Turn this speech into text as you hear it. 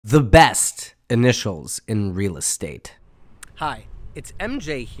the best initials in real estate. Hi, it's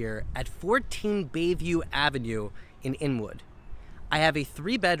MJ here at 14 Bayview Avenue in Inwood. I have a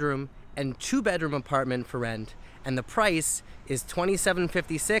 3-bedroom and 2-bedroom apartment for rent, and the price is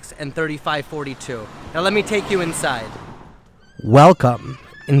 $27.56 and $35.42. Now let me take you inside. Welcome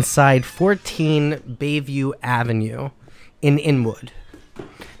inside 14 Bayview Avenue in Inwood.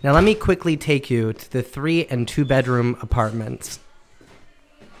 Now let me quickly take you to the 3 and 2-bedroom apartments.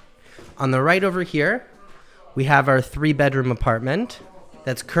 On the right over here, we have our 3-bedroom apartment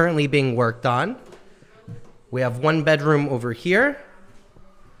that's currently being worked on. We have 1 bedroom over here,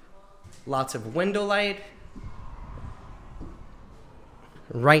 lots of window light,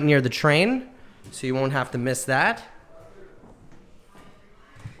 right near the train, so you won't have to miss that.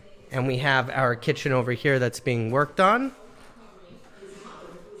 And we have our kitchen over here that's being worked on.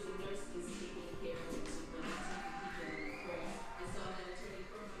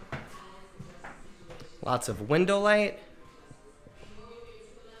 Lots of window light.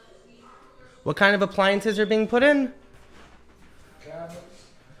 What kind of appliances are being put in? Cabinets.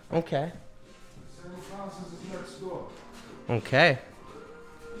 Okay. Several houses is next door. Okay.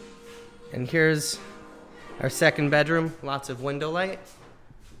 And here's our 2nd bedroom. Lots of window light.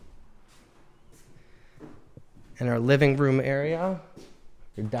 And our living room area.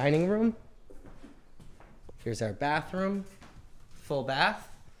 Your dining room. Here's our bathroom. Full bath.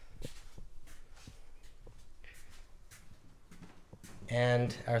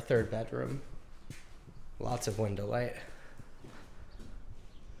 And our 3rd bedroom. Lots of window light.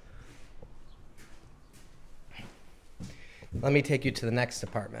 Let me take you to the next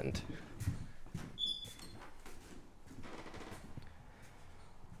apartment.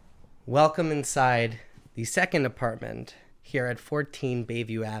 Welcome inside the 2nd apartment here at 14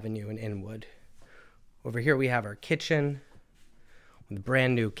 Bayview Avenue in Inwood. Over here we have our kitchen with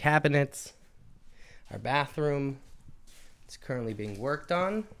brand new cabinets, our bathroom. It's currently being worked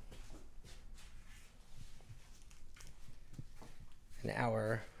on. And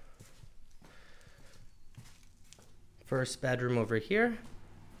our 1st bedroom over here.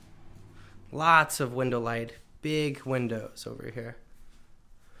 Lots of window light, big windows over here.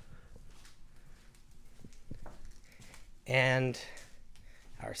 And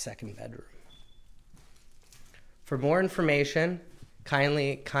our 2nd bedroom. For more information,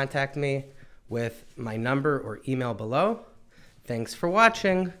 kindly contact me with my number or email below. Thanks for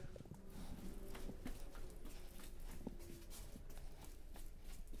watching.